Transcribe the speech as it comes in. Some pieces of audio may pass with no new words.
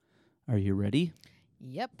Are you ready?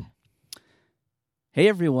 Yep. Hey,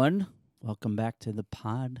 everyone. Welcome back to the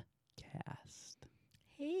podcast.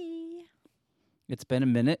 Hey. It's been a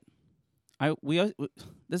minute.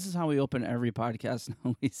 This is how we open every podcast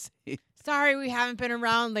now. Sorry we haven't been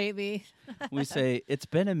around lately. We say, it's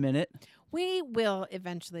been a minute, We will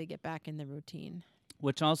eventually get back in the routine.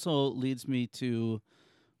 which also leads me to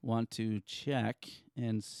want to check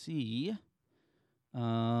and see.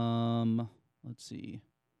 Let's see.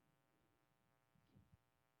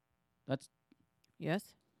 Yes?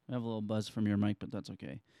 I have a little buzz from your mic, but that's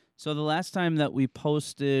okay. So the last time that we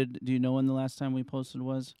posted, do you know when the last time we posted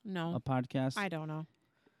was? No. A podcast? I don't know.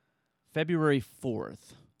 February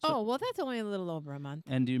 4th. Oh, well, that's only a little over a month.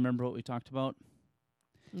 And do you remember what we talked about?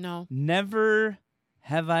 No. Never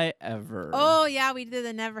have I ever. Oh, yeah, we did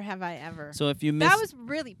the Never Have I Ever. So if you missed, That was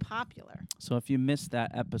really popular. So if you missed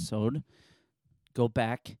that episode, go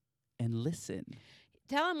back and listen.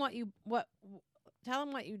 Tell them what you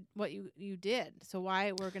did. So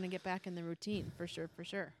why we're going to get back in the routine for sure.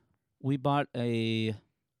 We bought it's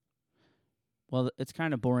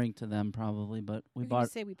kind of boring to them probably, but we bought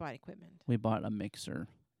equipment. We bought a mixer.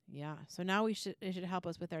 Yeah. So now it should help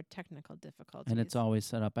us with our technical difficulties. And it's always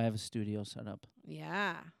set up. I have a studio set up.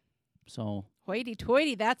 Yeah. So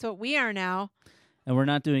Hoity-toity, that's what we are now. And we're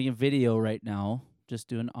not doing a video right now, just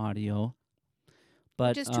doing audio.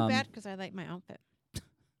 But just too bad because I like my outfit.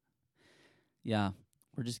 Yeah,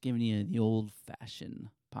 we're just giving you the old-fashioned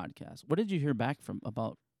podcast. What did you hear back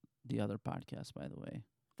about the other podcast, by the way?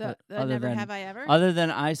 The Never Have I Ever? Other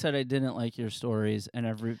than I said I didn't like your stories, and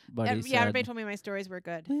everybody said... Yeah, everybody told me my stories were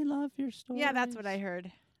good. We love your stories. Yeah, that's what I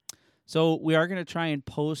heard. So we are going to try and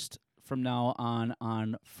post from now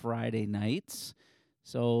on Friday nights.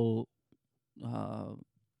 So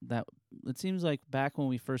that it seems like back when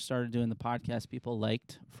we first started doing the podcast, people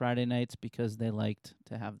liked Friday nights because they liked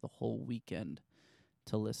to have the whole weekend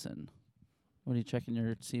to listen. What are you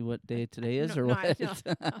checking see what day today is or what? No.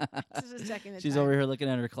 Just checking the She's time. over here looking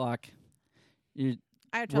at her clock. I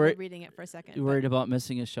had trouble reading it for a second. You worried about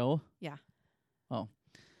missing a show? Yeah. Oh.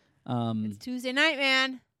 It's Tuesday night,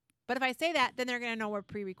 man. But if I say that, then they're going to know we're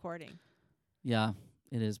pre-recording. Yeah,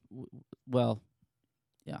 it is. Well,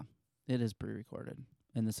 yeah, it is pre-recorded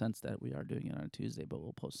in the sense that we are doing it on a Tuesday, but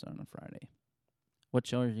we'll post it on a Friday. What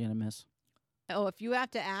show are you going to miss? Oh, if you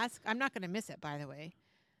have to ask, I'm not going to miss it, by the way.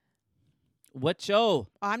 What show?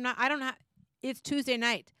 I don't have. It's Tuesday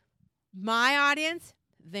night. My audience,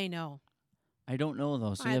 they know. I don't know,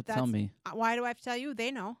 though, so you have to tell me. Why do I have to tell you?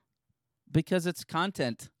 They know. Because it's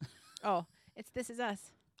content. Oh, it's This Is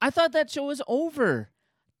Us. I thought that show was over.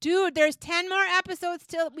 Dude, there's 10 more episodes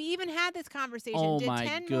till... We even had this conversation. Oh, Did my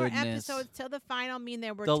 10 goodness. more episodes till the final mean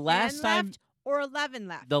there were The 10 last time- left or 11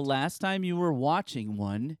 left? The last time you were watching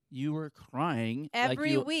one, you were crying.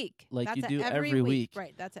 Every week. Like That's you do every week.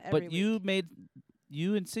 Right, that's every week. But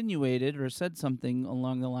you insinuated or said something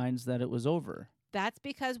along the lines that it was over. That's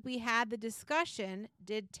because we had the discussion.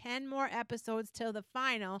 Did 10 more episodes till the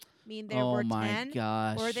final mean there were 10? Oh, my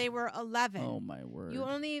gosh. Or they were 11? Oh, my word. You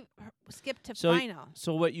only skipped to So final.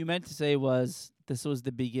 So what you meant to say was this was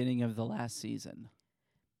the beginning of the last season.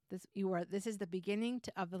 This is the beginning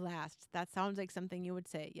of the last. That sounds like something you would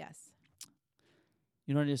say, yes.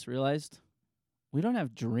 You know what I just realized? We don't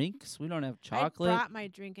have drinks. We don't have chocolate. I brought my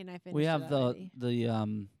drink and I finished We have it already.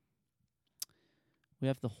 we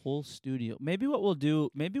have the whole studio. Maybe what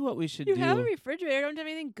we should do. You have a refrigerator. Don't have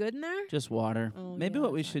anything good in there? Just water. Oh, Maybe yeah,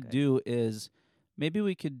 what we that's not should good. do is maybe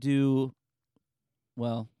we could do,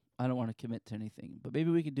 well, I don't want to commit to anything, but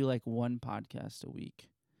maybe we could do like one podcast a week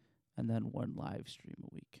and then one live stream a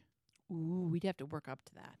week. Ooh, we'd have to work up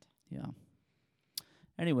to that. Yeah.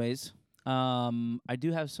 Anyways, I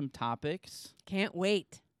do have some topics Can't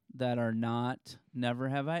wait. that are not Never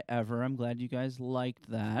Have I Ever. I'm glad you guys liked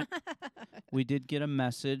that. We did get a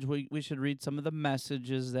message. We should read some of the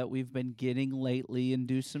messages that we've been getting lately and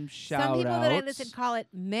do some shout-outs. Some people that I listen call it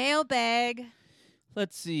mailbag.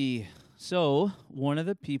 Let's see. So, one of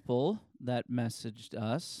the people that messaged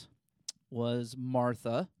us was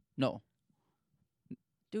Martha. No.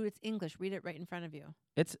 Dude, it's English. Read it right in front of you.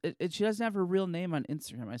 She doesn't have her real name on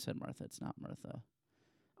Instagram. I said Martha. It's not Martha.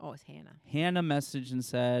 Oh, it's Hannah. Hannah messaged and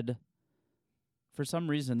said, for some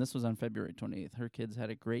reason, this was on February 28th, her kids had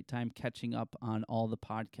a great time catching up on all the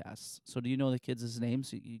podcasts. So do you know the kids' names?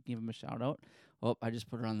 So you give them a shout-out? Oh, I just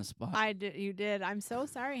put her on the spot. You did. I'm so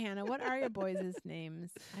sorry, Hannah. What are your boys'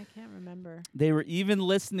 names? I can't remember. They were even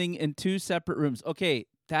listening in 2 separate rooms. Okay,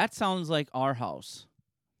 that sounds like our house.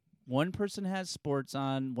 One person has sports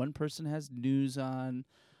on. One person has news on.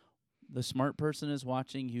 The smart person is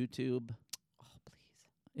watching YouTube. Oh,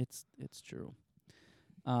 please. It's true.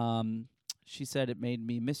 She said it made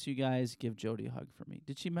me miss you guys. Give Jodi a hug for me.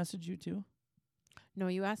 Did she message you too? No,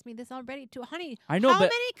 you asked me this already too, honey. I know, how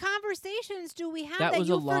but many conversations do we have that was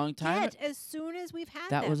you a long time. forget as soon as we've had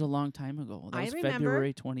That them? was a long time ago. That I was remember.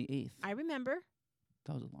 February 28th. I remember.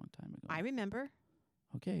 That was a long time ago. I remember.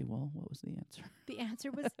 Okay, well, what was the answer? The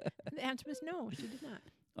answer was no. She did not.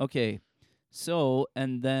 Okay, so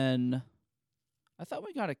and then I thought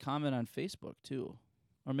we got a comment on Facebook too,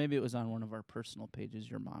 or maybe it was on one of our personal pages.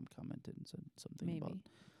 Your mom commented and said something about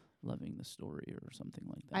loving the story or something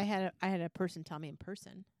like that. I had a person tell me in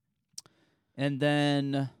person. And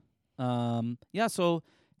then, so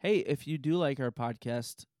hey, if you do like our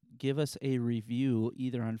podcast, give us a review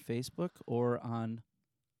either on Facebook or on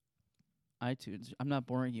iTunes. I'm not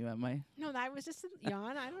boring you, am I? No, that was just a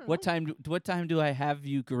yawn. I don't know. What time do I have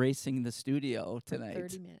you gracing the studio tonight?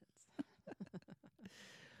 30 minutes.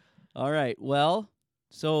 All right. Well,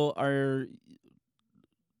 so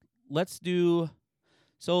let's do.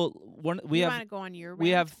 So we want to go on your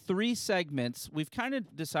we rant? have 3 segments. We've kind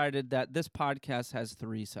of decided that this podcast has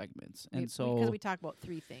 3 segments, and because we talk about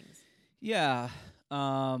 3 things. Yeah.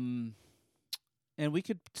 And we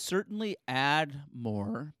could certainly add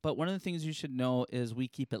more, but one of the things you should know is we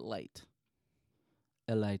keep it light.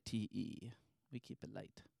 L-I-T-E. We keep it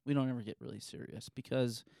light. We don't ever get really serious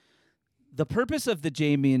because the purpose of the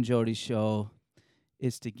Jamie and Jodi show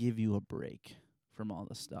is to give you a break from all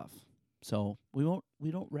the stuff. So we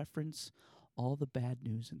don't reference all the bad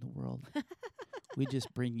news in the world. We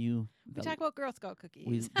just bring you we talk about Girl Scout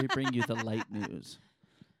cookies. we bring you the light news.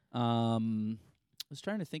 I was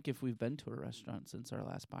trying to think if we've been to a restaurant since our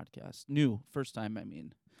last podcast. First time, I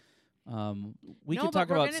mean. We could talk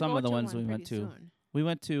about some of the ones we went to. Soon. We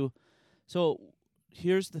went to. So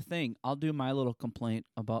here's the thing. I'll do my little complaint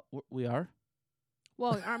about. We are?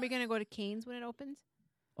 Well, aren't we going to go to Cane's when it opens?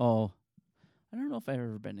 Oh, I don't know if I've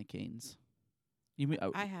ever been to Cane's. You mean?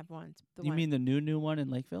 I have once. You mean the new one in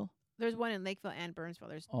Lakeville? There's one in Lakeville and Burnsville.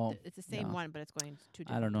 It's the same one, but it's going to 2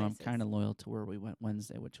 different I don't know. places. I'm kind of loyal to where we went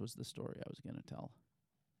Wednesday, which was the story I was going to tell.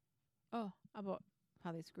 Oh, about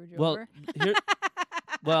how they screwed you well, over?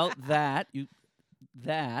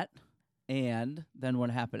 That, and then what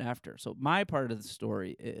happened after. So my part of the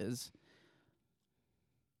story is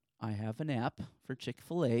I have an app for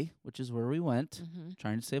Chick-fil-A, which is where we went,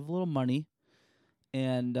 trying to save a little money.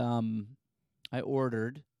 And I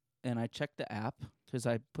ordered, and I checked the app because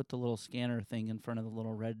I put the little scanner thing in front of the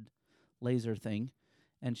little red laser thing,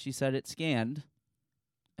 and she said it scanned.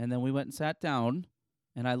 And then we went and sat down,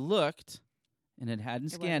 and I looked, and it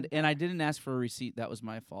hadn't scanned, and I didn't ask for a receipt. That was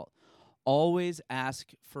my fault. Always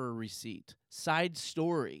ask for a receipt. Side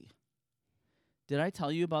story. Did I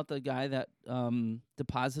tell you about the guy that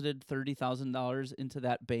deposited $30,000 into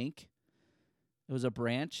that bank? It was a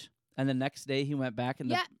branch. And the next day he went back and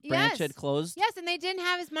the branch had closed. Yes, and they didn't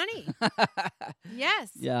have his money.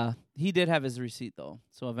 Yes. Yeah. He did have his receipt, though.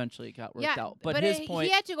 So eventually it got worked out. But his point...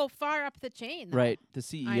 He had to go far up the chain, though. Right. The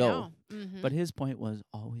CEO. I know. But his point was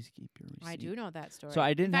always keep your receipt. I do know that story. So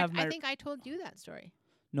I didn't have my... I think I told you that story.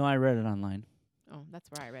 No, I read it online. Oh, that's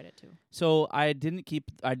where I read it, too. So I didn't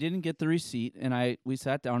get the receipt, and we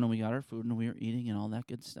sat down and we got our food and we were eating and all that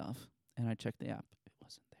good stuff. And I checked the app.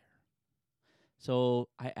 So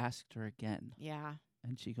I asked her again. Yeah.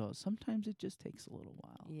 And she goes, sometimes it just takes a little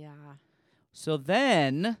while. Yeah. So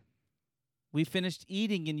then we finished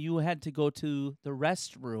eating and you had to go to the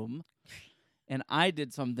restroom and I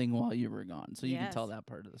did something while you were gone. So you can tell that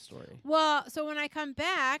part of the story. Well, so when I come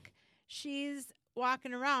back, she's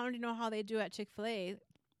walking around, you know how they do at Chick-fil-A,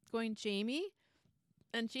 going, Jamie,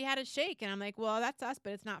 and she had a shake. And I'm like, well, that's us,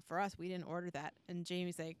 but it's not for us. We didn't order that. And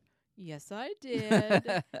Jamie's like, yes, I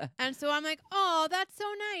did. And so I'm like, oh, that's so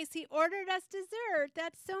nice. He ordered us dessert.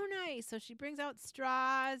 That's so nice. So she brings out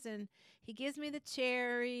straws, and he gives me the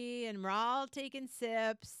cherry, and we're all taking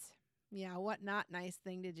sips. Yeah, what not nice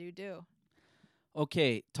thing did you do?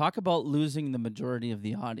 Okay, talk about losing the majority of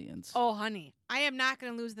the audience. Oh, honey, I am not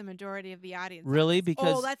going to lose the majority of the audience. Really?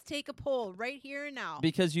 Because let's take a poll right here and now.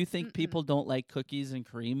 Because you think people don't like cookies and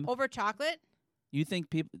cream? Over chocolate? You think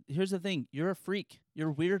people... Here's the thing. You're a freak. You're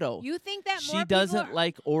a weirdo. You think that she doesn't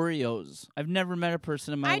like Oreos. I've never met a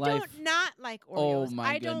person in my life... I do not like Oreos. Oh,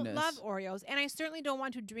 my goodness. I don't love Oreos, and I certainly don't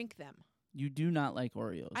want to drink them. You do not like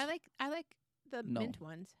Oreos. I like the mint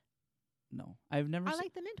ones. No. I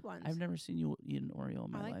like the mint ones. I've never seen you eat an Oreo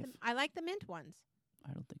in my life. I like the mint ones.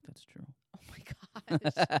 I don't think that's true. Oh, my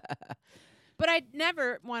gosh. But I'd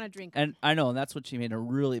never want to drink them. And I know, and that's what she made a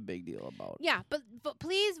really big deal about. Yeah, but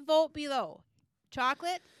please vote below.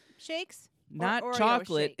 Chocolate shakes? Not or Oreo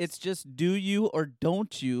chocolate. shakes? It's just, do you or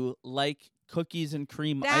don't you like cookies and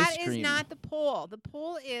cream That ice is cream. not the poll. The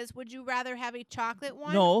poll is, would you rather have a chocolate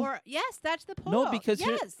one? No. Or yes, that's the poll. No, because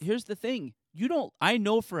yes. here's the thing. You don't. I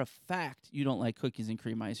know for a fact you don't like cookies and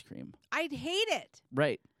cream ice cream. I'd hate it.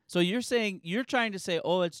 Right. So you're trying to say,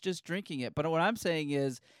 oh, it's just drinking it. But what I'm saying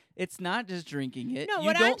is, it's not just drinking it. No, you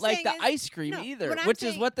what don't I'm like saying the is- ice cream no, either, what I'm which is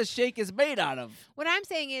saying- what the shake is made out of. What I'm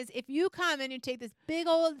saying is, if you come and you take this big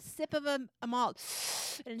old sip of a malt,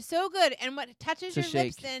 and it's so good, and what touches It's a your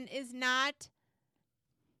lips shake. then is not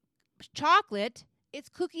chocolate, it's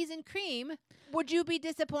cookies and cream, would you be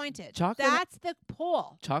disappointed? Chocolate- That's the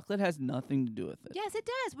poll. Chocolate has nothing to do with it. Yes, it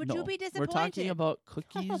does. Would No, you be disappointed? We're talking about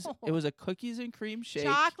cookies. No. It was a cookies and cream shake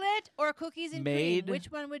chocolate or cookies and made- cream. Which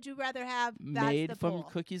one would you rather have? That's made the from poll.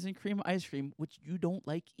 cookies and cream ice cream, which you don't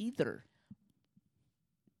like either.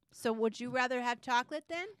 So would you rather have chocolate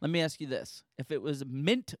then? Let me ask you this. If it was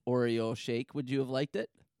mint Oreo shake, would you have liked it?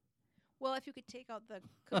 Well, if you could take out the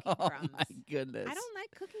cookie Oh, crumbs. my goodness. I don't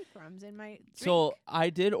like cookie crumbs in my drink. So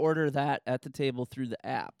I did order that at the table through the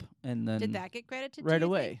app, and then Did that get credited right to you?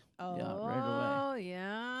 away. Oh, Yeah, right away.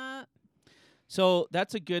 yeah. So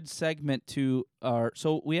that's a good segment to our.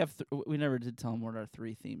 So we have. We never did tell them what our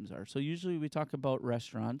 3 themes are. So usually we talk about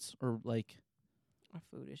restaurants or like. A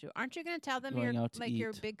food issue. Aren't you going to tell them Going your out to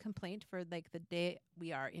your eat. big complaint for like the day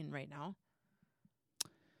we are in right now?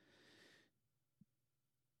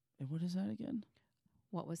 And what is that again?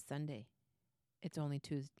 What was Sunday? It's only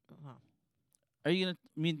Tuesday. Wow. Are you gonna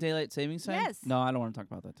mean daylight savings time? Yes. No, I don't want to talk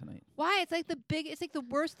about that tonight. Why? It's like it's like the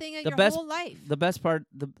worst thing of The your best- whole life. The best part,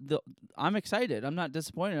 I'm excited. I'm not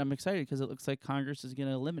disappointed. I'm excited because it looks like Congress is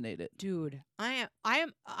gonna eliminate it. Dude, I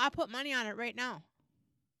put money on it right now.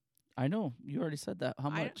 I know you already said that. How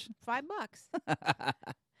much? $5.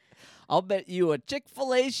 I'll bet you a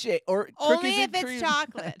Chick-fil-A shake or Only cookies if and it's cream.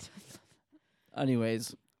 chocolate.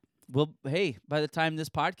 Anyways, well, hey, by the time this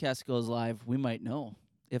podcast goes live, we might know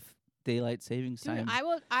if daylight savings Dude, time. I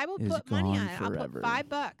will is put money on gone it. I'll forever. put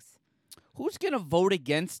 $5. Who's gonna vote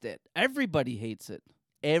against it? Everybody hates it.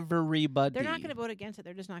 Everybody. They're not going to vote against it.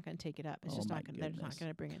 They're just not going to take it up. It's Oh just my not going. They're just not goodness.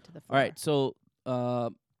 going to bring it to the All floor. right, so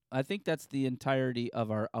I think that's the entirety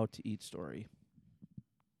of our out to eat story.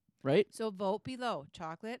 Right? So vote below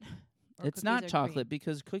chocolate. Or It's cookies not or chocolate cream.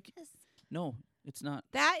 because cookie. Yes. No, it's not.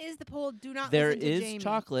 That is the poll. Do not There listen to is Jamie.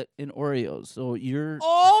 chocolate in Oreos, so you're.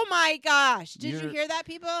 Oh my gosh! Did you You're- hear that,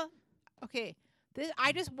 people? Okay,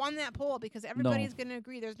 I just won that poll because everybody's going to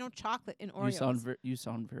agree. There's no chocolate in Oreos. You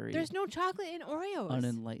sound very There's no chocolate in Oreos.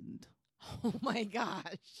 unenlightened. Oh my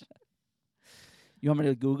gosh! You want me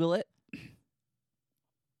to Google it?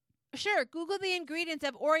 Sure, Google the ingredients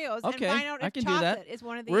of Oreos Okay, and find out I if can do that. chocolate is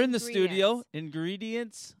one of the We're in the ingredients studio.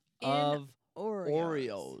 Ingredients in of Oreos.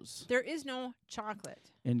 Oreos. There is no chocolate.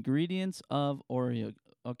 Ingredients of Oreo.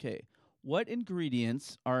 Okay. What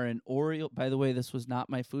ingredients are in Oreo? By the way, this was not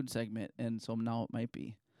my food segment, and so now it might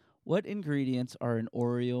be. What ingredients are in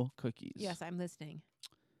Oreo cookies? Yes, I'm listening.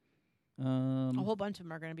 A Um. whole bunch of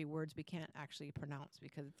them are going to be words we can't actually pronounce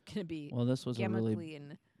because it's going to be Well, this was a chemically really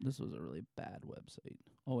and bad website.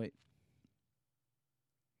 Oh wait.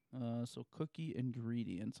 So cookie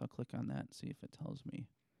ingredients. I'll click on that and see if it tells me.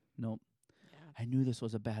 Nope. yeah. I knew this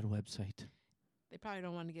was a bad website. They probably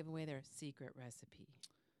don't want to give away their secret recipe.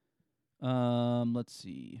 Let's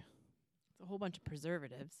see. It's a whole bunch of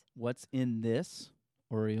preservatives. What's in this?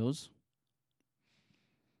 Oreos.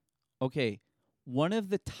 Okay. One of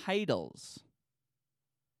the titles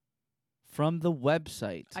from the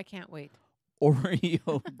website I can't wait.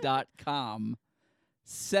 Oreo.com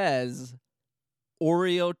says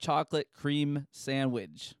Oreo chocolate cream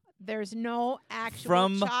sandwich. There's no actual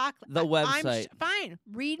From chocolate. the I'm website. fine.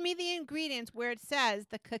 Read me the ingredients where it says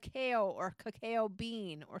the cacao or cacao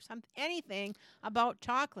bean or anything about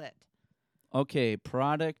chocolate. Okay,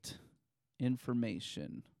 product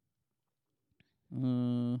information.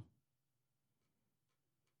 Man,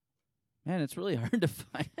 it's really hard to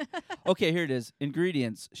find. Okay, here it is.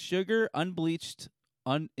 Ingredients: sugar, unbleached,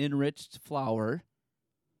 unenriched flour,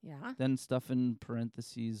 Yeah. then stuff in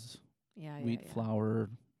parentheses, Yeah. wheat yeah. flour,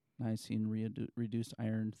 lysine, reduced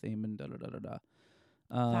iron, thiamine, da da da da da.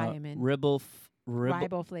 Thiamine.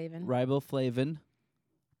 Riboflavin, Riboflavin.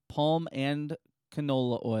 palm and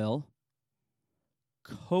canola oil,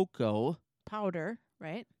 cocoa. Powder,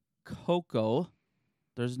 right? Cocoa.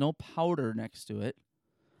 There's no powder next to it.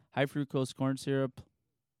 High fructose corn syrup,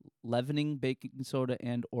 leavening, baking soda,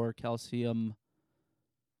 and or calcium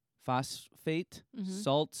phosphate, Mhm.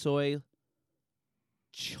 salt, soy,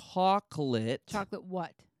 chocolate. Chocolate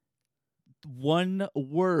what? One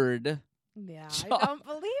word. Yeah, I don't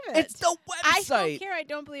believe it. It's the I website. don't care. I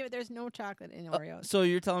don't believe it. There's no chocolate in Oreos. So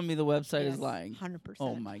you're telling me the website Yes, is lying? 100%.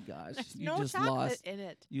 Oh my gosh! There's You no just chocolate lost. in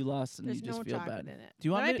it. You lost, and There's you just no feel chocolate bad. in it. Do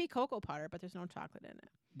you want there me might be cocoa powder, but there's no chocolate in it.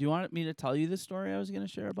 Do you want me to tell you the story I was going to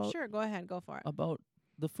share about? Sure, go ahead. Go for it. About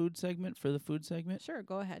the food segment for the food segment? Sure,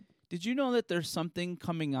 go ahead. Did you know that there's something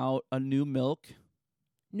coming out, a new milk?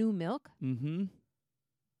 New milk? Mm-hmm.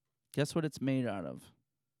 Guess what it's made out of?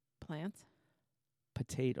 Plants?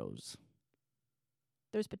 Potatoes.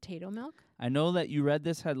 There's potato milk? I know that you read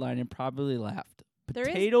this headline and probably laughed. There is-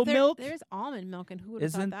 Potato milk? There's almond milk, and who would have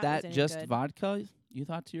Isn't thought that was any just good? vodka? You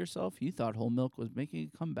thought to yourself, you thought whole milk was making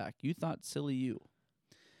a comeback. You thought silly you.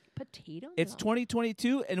 Potato milk? It's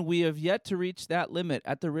 2022, and we have yet to reach that limit.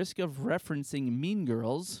 At the risk of referencing Mean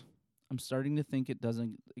Girls, I'm starting to think it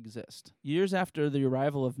doesn't exist. Years after the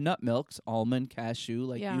arrival of nut milks, almond, cashew,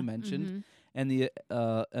 like Yeah, you mentioned,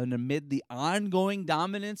 mhm. and amid the ongoing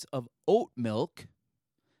dominance of oat milk,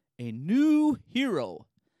 a new hero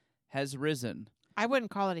has risen. I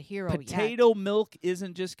wouldn't call it a hero yet. Potato milk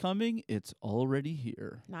isn't just coming, it's already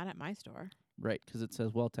here. Not at my store. Right, because it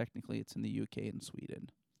says, well, technically it's in the UK and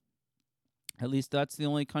Sweden. At least that's the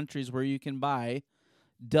only countries where you can buy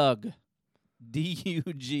Doug,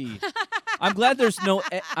 D-U-G. I'm glad there's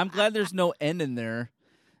no N in there.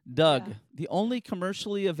 Doug, Yeah. the only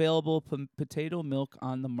commercially available potato milk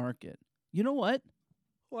on the market. You know what?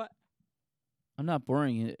 What? I'm not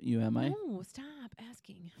boring you, am I? No, stop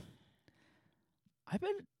asking. I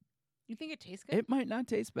bet You think it tastes good? it might not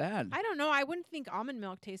taste bad. I don't know. I wouldn't think almond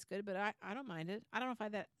milk tastes good, but I don't mind it. I don't know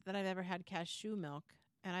if that I've ever had cashew milk,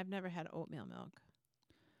 and I've never had oatmeal milk.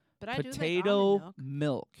 But I do like Potato almond milk.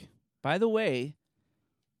 milk. By the way,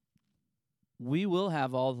 we will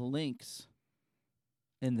have all the links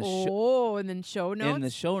in the And then show notes. in the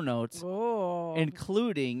show notes, Oh,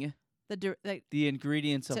 including the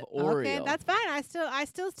ingredients of Oreo. Okay, that's fine. I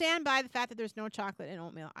still stand by the fact that there's no chocolate in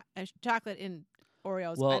oatmeal. Chocolate in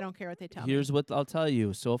Oreos. Well, I don't care what they tell me. Here's what I'll tell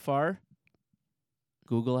you. So far,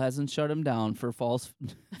 Google hasn't shut him down for false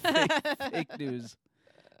fake news.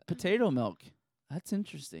 Potato milk. That's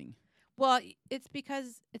interesting. Well, it's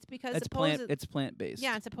because It's supposedly plant based.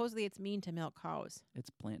 yeah, and supposedly it's mean to milk cows. It's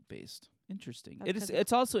plant based. Interesting. That's It is. 'cause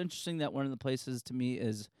It's also interesting that one of the places to me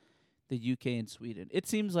is the UK and Sweden. It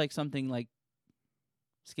seems like something like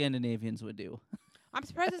Scandinavians would do. I'm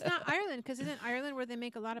surprised it's not Ireland, because isn't Ireland where they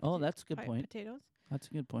make a lot of Oh, that's a good point. potatoes? That's a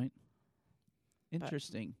good point.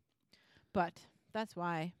 Interesting. But that's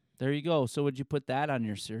why. There you go. So would you put that on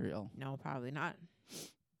your cereal? No, probably not.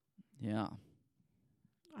 Yeah.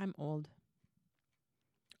 I'm old.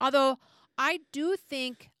 Although I do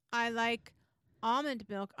think I like almond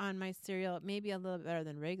milk on my cereal maybe a little bit better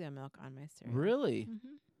than regular milk on my cereal. Really?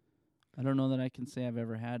 Mm-hmm. I don't know that I can say I've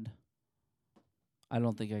ever had. I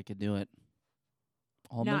don't think I could do it.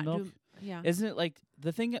 Almond milk? Yeah. Isn't it like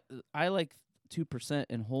the thing I like 2%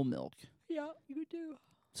 in whole milk. Yeah, you do.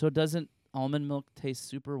 So doesn't almond milk taste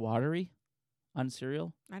super watery on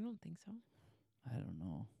cereal? I don't think so. I don't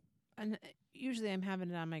know. And usually I'm having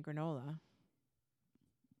it on my granola.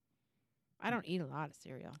 I don't eat a lot of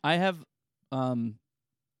cereal. I have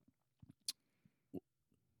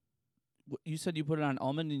you said you put it on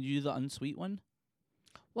almond and you do the unsweet one?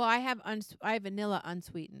 Well, I have vanilla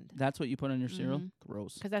unsweetened. That's what you put on your cereal? Mhm.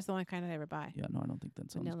 Gross. Because that's the only kind I ever buy. Yeah, no, I don't think that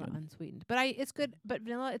sounds Vanilla good. unsweetened. But it's good. But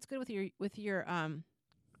vanilla, it's good with your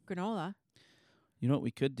granola. You know what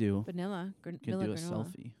we could do? Vanilla. We could vanilla do a granola.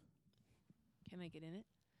 selfie. Can I get in it?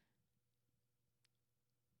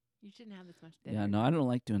 You shouldn't have this much. Yeah, dinner. no, I don't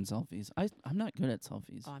like doing selfies. I'm not good at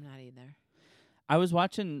selfies. Oh, I'm not either. I was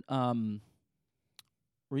watching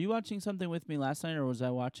were you watching something with me last night, or was I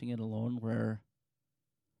watching it alone or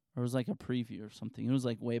it was like a preview or something? It was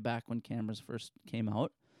like way back when cameras first came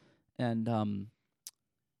out, and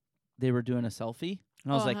they were doing a selfie,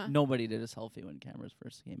 and I was like, nobody did a selfie when cameras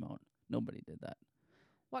first came out. Nobody did that.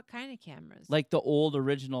 What kind of cameras? Like the old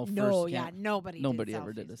original no, first. yeah, nobody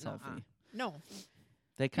ever did a selfies. selfie. No.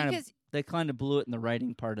 They kind Because of blew it in the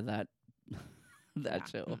writing part of that that yeah,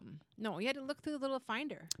 show. mm-mm. No, you had to look through the little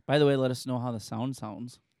finder. By the way, let us know how the sound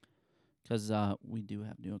sounds, because we do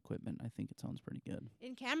have new equipment. I think it sounds pretty good.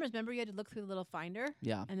 In cameras, remember you had to look through the little finder?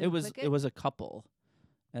 Yeah, And it then was click it it? was a couple,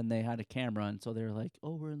 and they had a camera, and so they were like,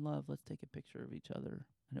 "Oh, we're in love. Let's take a picture of each other."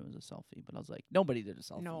 And it was a selfie, but I was like, nobody did a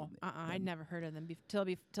selfie. No, then. I'd never heard of them till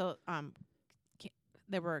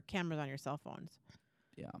there were cameras on your cell phones.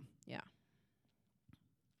 Yeah. Yeah.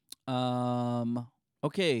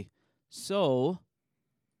 Okay, so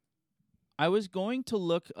I was going to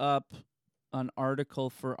look up an article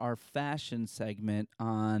for our fashion segment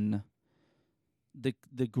on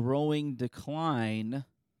the growing decline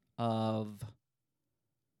of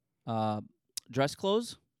dress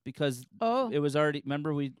clothes because Oh, it was already.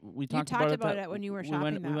 Remember we you talked talked about it when you were we shopping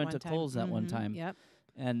went that we went one to time. Kohl's that one time, Yep.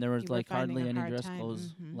 and there was You were like finding hardly a any hard dress time.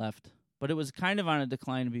 clothes Mhm. left. But it was kind of on a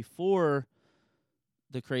decline before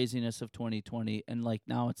the craziness of 2020, and like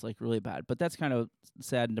now it's like really bad. But that's kind of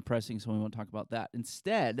sad and depressing, so we won't talk about that.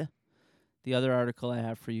 Instead, the other article I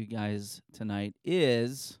have for you guys tonight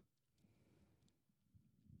is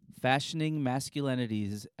fashioning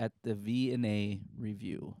masculinities at the V&A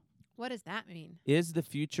review. What does that mean? Is the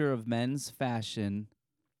future of men's fashion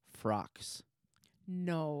frocks?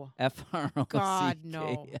 No. FROCKS. God,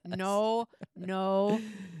 no. No, no,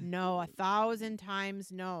 no. 1,000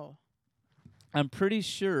 times no. I'm pretty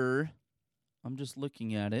sure. I'm just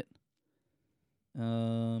looking at it.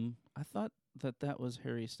 I thought that was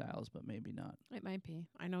Harry Styles, but maybe not. It might be.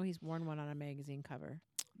 I know he's worn one on a magazine cover.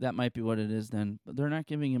 That might be what it is then. But they're not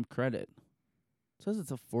giving him credit. It says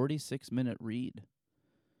it's a 46-minute read.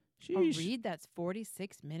 Sheesh. A read that's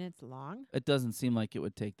 46 minutes long? It doesn't seem like it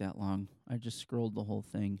would take that long. I just scrolled the whole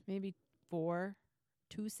thing. Maybe 4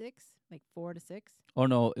 to 6? Like 4 to 6? Oh,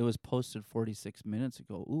 no, it was posted 46 minutes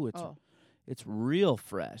ago. Ooh, it's real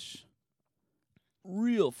fresh.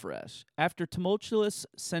 Real fresh. After tumultuous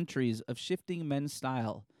centuries of shifting men's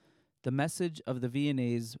style, the message of the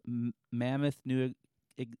V&A's mammoth new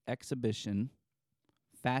exhibition,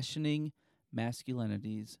 Fashioning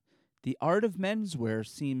Masculinities, the art of menswear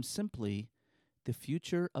seems simply, the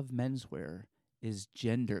future of menswear is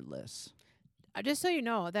genderless. Just so you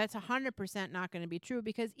know, that's 100% not going to be true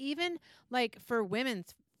because even like for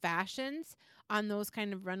women's fashions on those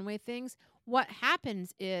kind of runway things, what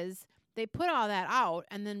happens is they put all that out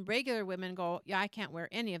and then regular women go, yeah, I can't wear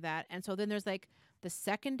any of that. And so then there's like the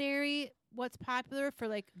secondary what's popular for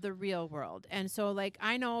like the real world. And so like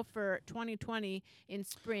I know for 2020 in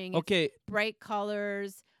spring, it's bright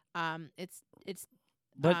colors, it's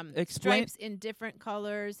explain stripes in different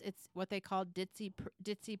colors. It's what they call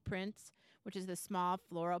ditzy prints, which is the small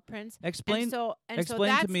floral prints. Explain so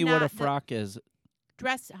to me what a frock is.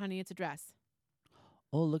 Dress, honey, it's a dress.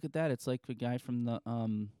 Oh, look at that. It's like the guy from the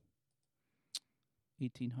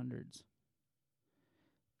 1800s.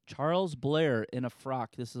 Charles Blair in a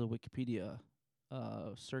frock. This is a Wikipedia.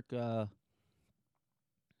 Circa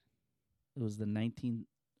it was the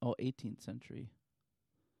 18th century.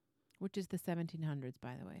 Which is the 1700s,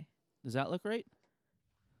 by the way. Does that look right?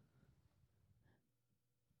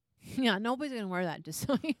 Yeah, nobody's going to wear that, just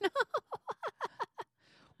so you know.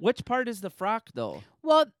 Which part is the frock, though?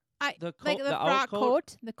 Well, the frock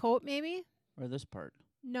coat. The coat, maybe? Or this part?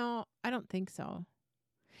 No, I don't think so.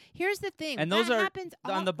 Here's the thing. And those are happens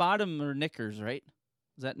on the bottom are knickers, right?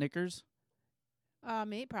 Is that knickers?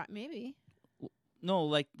 Maybe. No,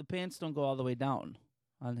 like the pants don't go all the way down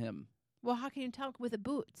on him. Well, how can you tell with the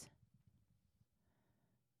boots?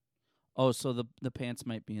 Oh, so the pants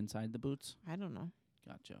might be inside the boots? I don't know.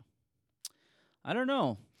 Gotcha. I don't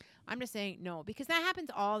know. I'm just saying no, because that happens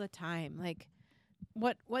all the time. Like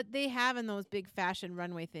what they have in those big fashion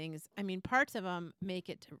runway things, I mean, parts of them make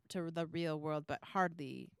it to the real world, but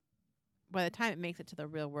hardly. By the time it makes it to the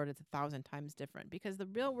real world, it's 1,000 times different because the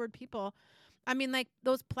real world people, I mean, like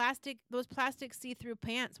those plastic see-through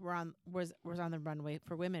pants was on the runway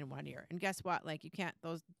for women one year, and guess what? Like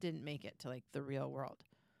those didn't make it to like the real world.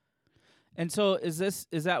 And so is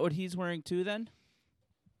that what he's wearing too then?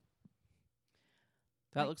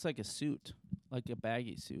 That looks like a suit, like a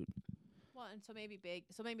baggy suit. Well, and so maybe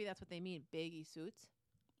that's what they mean, baggy suits.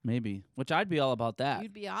 Maybe, which I'd be all about that.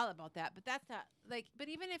 You'd be all about that, but that's not like. But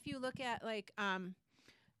even if you look at like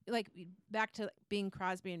back to Bing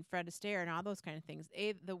Crosby and Fred Astaire and all those kind of things,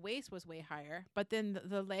 the waist was way higher, but then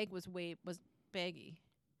the leg was baggy.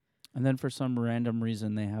 And then for some random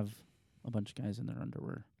reason, they have a bunch of guys in their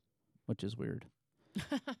underwear, which is weird.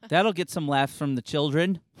 That'll get some laughs from the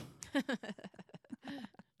children.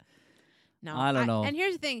 No, I don't know. And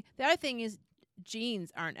here's the thing: the other thing is,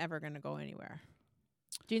 jeans aren't ever going to go anywhere.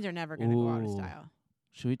 Jeans are never going to go out of style.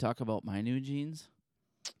 Should we talk about my new jeans?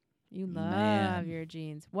 You love your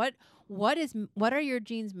jeans. What are your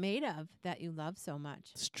jeans made of that you love so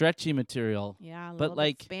much? Stretchy material. Yeah, but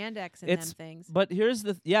like spandex and them things. But here's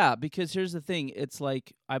the because here's the thing. It's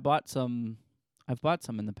like I've bought some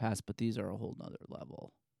in the past, but these are a whole nother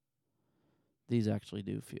level. These actually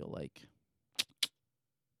do feel like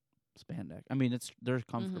spandex. I mean, they're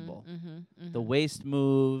comfortable. The waist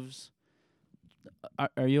moves.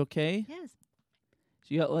 Are you okay? Yes.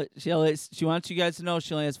 She wants you guys to know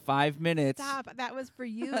she only has 5 minutes. Stop. That was for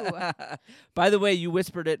you. By the way, you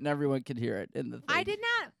whispered it and everyone could hear it in the thing. I did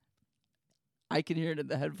not. I can hear it in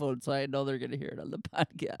the headphones, so I know they're going to hear it on the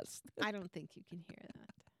podcast. I don't think you can hear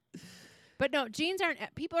that. But no, jeans aren't.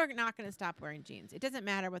 People are not going to stop wearing jeans. It doesn't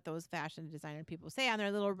matter what those fashion designer people say on their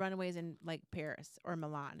little runaways in like Paris or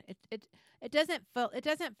Milan. It doesn't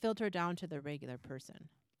filter down to the regular person.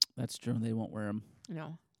 That's true. They won't wear them.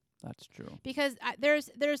 No, That's true. because there's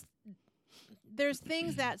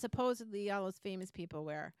things that supposedly all those famous people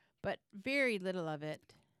wear, but very little of it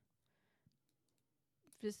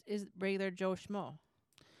just is regular Joe Schmo.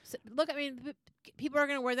 So, look, I mean, people are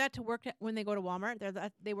going to wear that to work when they go to Walmart.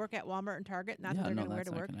 They work at Walmart and Target, and that's what they're going to wear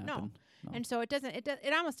to work. No. And so it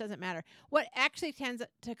almost doesn't matter. What actually tends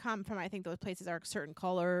to come from, I think, those places are certain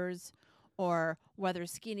colors, or whether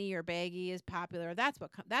skinny or baggy is popular. That's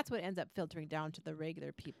what ends up filtering down to the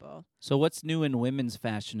regular people. So what's new in women's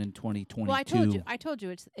fashion in 2022? Well, I told you,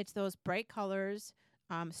 it's those bright colors.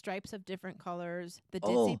 Stripes of different colors, the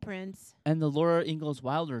ditzy prints. And the Laura Ingalls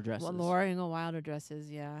Wilder dresses. Well, Laura Ingalls Wilder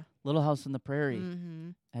dresses, yeah. Little House on the Prairie Mm-hmm.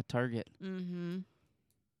 at Target. Mm-hmm.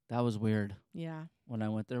 That was weird. Yeah. When I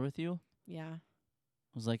went there with you, Yeah.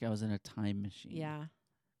 it was like I was in a time machine. Yeah.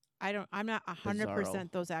 I'm not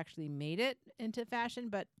 100% those actually made it into fashion,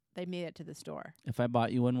 but they made it to the store. If I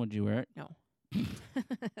bought you one, would you wear it? No.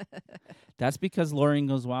 That's because Laura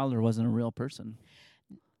Ingalls Wilder wasn't a real person.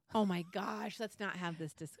 Oh my gosh, let's not have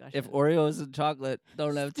this discussion. If Oreos and chocolate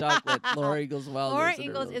don't have chocolate, Laura Ingalls Wilder. Laura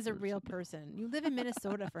Ingalls is a real person. You live in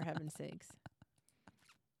Minnesota, for heaven's sakes.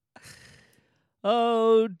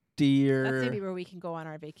 Oh dear. That's maybe where we can go on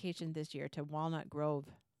our vacation this year, to Walnut Grove.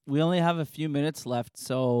 We only have a few minutes left,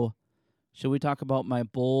 so should we talk about my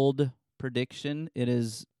bold prediction? It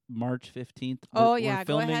is March 15th. Oh, we're yeah.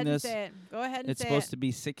 Go filming ahead this. and say it. Go ahead and It's say supposed it. to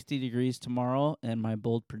be 60 degrees tomorrow, and my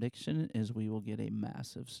bold prediction is we will get a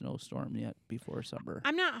massive snowstorm yet before summer.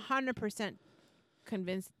 I'm not 100%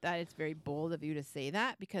 convinced that it's very bold of you to say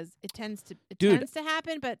that, because it tends to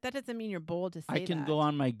happen, but that doesn't mean you're bold to say that. I can go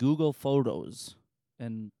on my Google Photos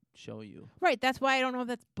and show you. Right. That's why I don't know if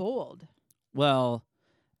that's bold. Well,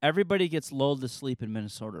 everybody gets lulled to sleep in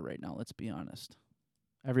Minnesota right now, let's be honest.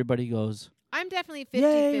 Everybody goes, I'm definitely 50-50.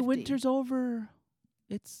 yay, winter's over.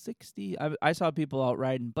 It's 60. I saw people out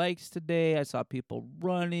riding bikes today. I saw people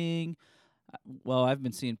running. Well, I've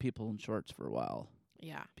been seeing people in shorts for a while.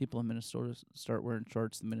 Yeah. People in Minnesota start wearing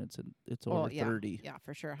shorts the minute it's over 30. Yeah,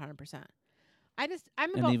 for sure, 100%. I'm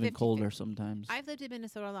and about even 50, colder sometimes. I've lived in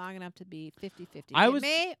Minnesota long enough to be 50-50. It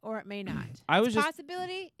may or it may not. It's a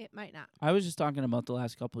possibility, it might not. I was just talking about the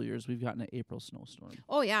last couple of years. We've gotten an April snowstorm.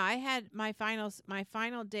 Oh yeah, I had my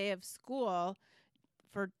final day of school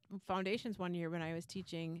for foundations one year when I was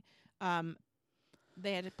teaching.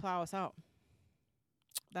 They had to plow us out.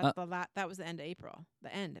 That's that was the end of April.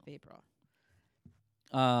 The end of April.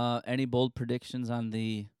 Any bold predictions on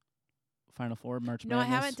the Final Four, March Madness?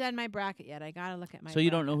 No, I haven't done my bracket yet. I gotta look at my. So you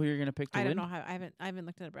don't know who you're gonna pick to win? I don't know how. I haven't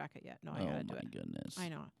looked at a bracket yet. No, I gotta do it. Oh my goodness! I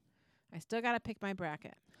know. I still gotta pick my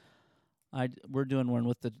bracket. We're doing one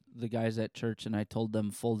with the guys at church, and I told them,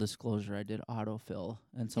 full disclosure, I did autofill,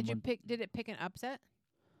 and someone Did it pick an upset?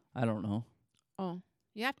 I don't know. Oh,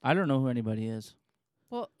 you have to. I don't know who anybody is.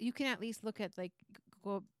 Well, you can at least look at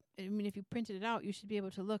go. I mean, if you printed it out, you should be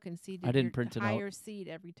able to look and see. I didn't print it out. Higher seed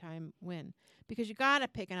every time win, because you gotta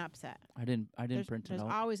pick an upset. I didn't print it out. There's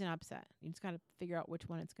always an upset. You just gotta figure out which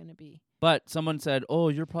one it's gonna be. But someone said, "Oh,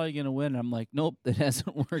 you're probably gonna win." I'm like, "Nope, it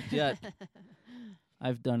hasn't worked yet."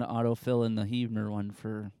 I've done autofill in the Heavner one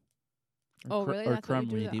for. Really? Or That's what you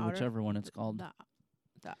do, Crumreedy, whichever one it's called.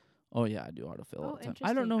 Oh yeah, I do autofill all the time.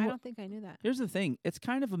 I don't know. I don't think I knew that. Here's the thing: it's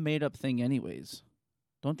kind of a made-up thing, anyways.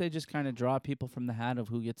 Don't they just kind of draw people from the hat of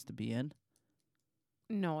who gets to be in?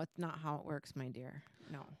 No, it's not how it works, my dear.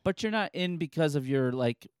 No. But you're not in because of your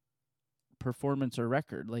performance or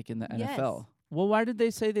record, like in the NFL. Well, why did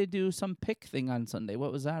they say they do some pick thing on Sunday?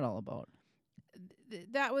 What was that all about?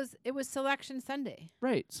 It was Selection Sunday.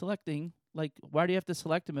 Right, selecting. Why do you have to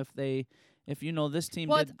select them if this team?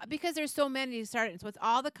 Well, it's because there's so many starting, so it's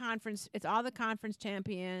all the conference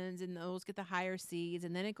champions, and those get the higher seeds,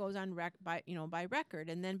 and then it goes on by record,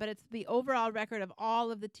 and then but it's the overall record of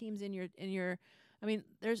all of the teams in your. I mean,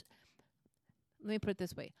 let me put it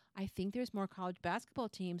this way. I think there's more college basketball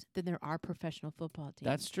teams than there are professional football teams.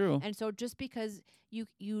 That's true. And so just because you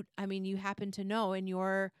happen to know in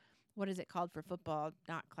your, what is it called for football?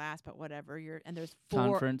 Not class, but whatever. And there's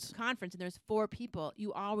conference, and there's 4 people.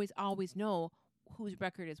 You always know whose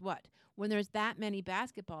record is what. When there's that many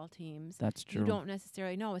basketball teams, that's true. You don't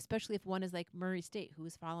necessarily know, especially if one is like Murray State, who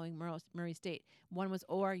is following Murray State. One was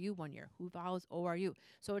ORU one year, who follows ORU.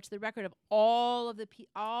 So it's the record of all of the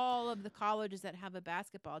colleges that have a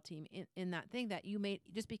basketball team in that thing that you made.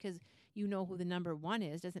 Just because you know who the number 1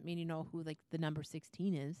 is doesn't mean you know who the number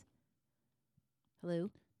 16 is.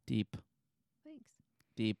 Hello? Deep. Thanks.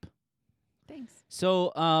 Deep. Thanks.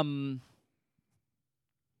 So,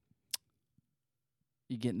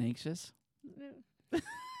 you getting anxious?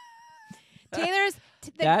 Taylor's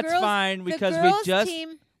the That's girls, fine the because girls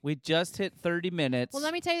team. we just hit 30 minutes. Well,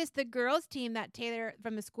 let me tell you this: the girls team that Taylor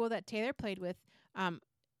from the school that Taylor played with,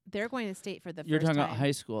 they're going to state for the You're first time. talking about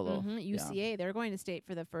high school though. UCA. They're going to state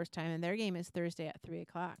for the first time, and their game is Thursday at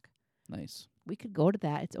 3:00. Nice. We could go to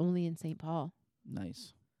that. It's only in St. Paul.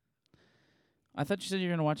 Nice. I thought you said you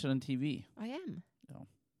were going to watch it on TV. I am. No.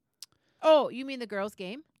 Oh, you mean the girls'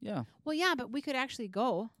 game? Yeah. Well, yeah, but we could actually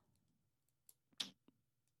go.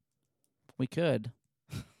 We could.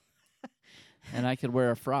 And I could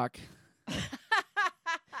wear a frock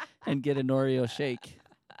and get an Oreo shake.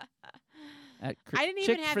 At I didn't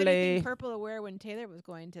even have Chick-fil-A. anything purple to wear when Taylor was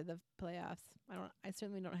going to the playoffs. I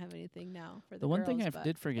certainly don't have anything now for the The one girls, thing I but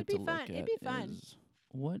did forget to it'd be look fun. at It'd be fun. is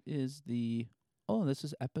what is the... Oh, this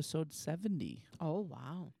is episode 70. Oh,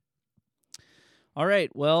 wow. All right,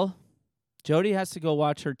 well, Jodi has to go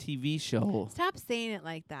watch her TV show. Stop saying it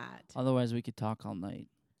like that. Otherwise, we could talk all night.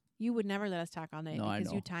 You would never let us talk all night No, I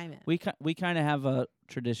because know. you time it. We kind of have a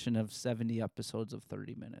tradition of 70 episodes of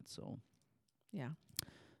 30 minutes, so... Yeah.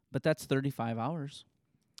 But that's 35 hours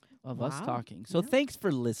of us Wow. talking. So Yeah. thanks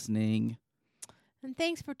for listening. And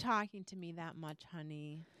thanks for talking to me that much,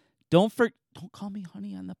 honey. Don't call me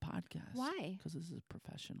honey on the podcast. Why? Because this is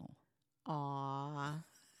professional. Aw.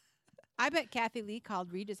 I bet Kathy Lee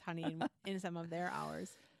called Regis honey in some of their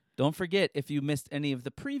hours. Don't forget, if you missed any of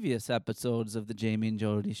the previous episodes of the Jamie and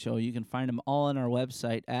Jodi show, you can find them all on our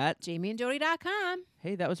website at... JamieandJody.com.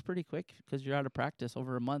 Hey, that was pretty quick because you're out of practice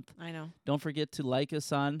over a month. I know. Don't forget to like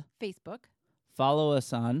us on... Facebook. Follow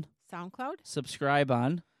us on... SoundCloud. Subscribe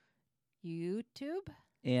on... YouTube.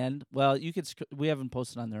 And, well, you could... we haven't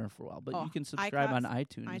posted on there for a while, but you can subscribe on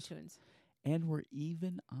iTunes. iTunes. And we're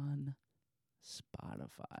even on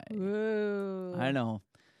Spotify. Whoa. I know.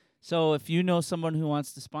 So if you know someone who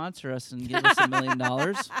wants to sponsor us and give us $1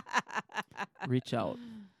 million, reach out.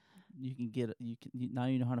 You can get it. Now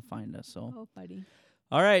you know how to find us. So, Oh, buddy.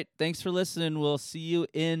 all right. Thanks for listening. We'll see you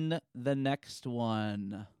in the next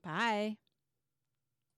one. Bye.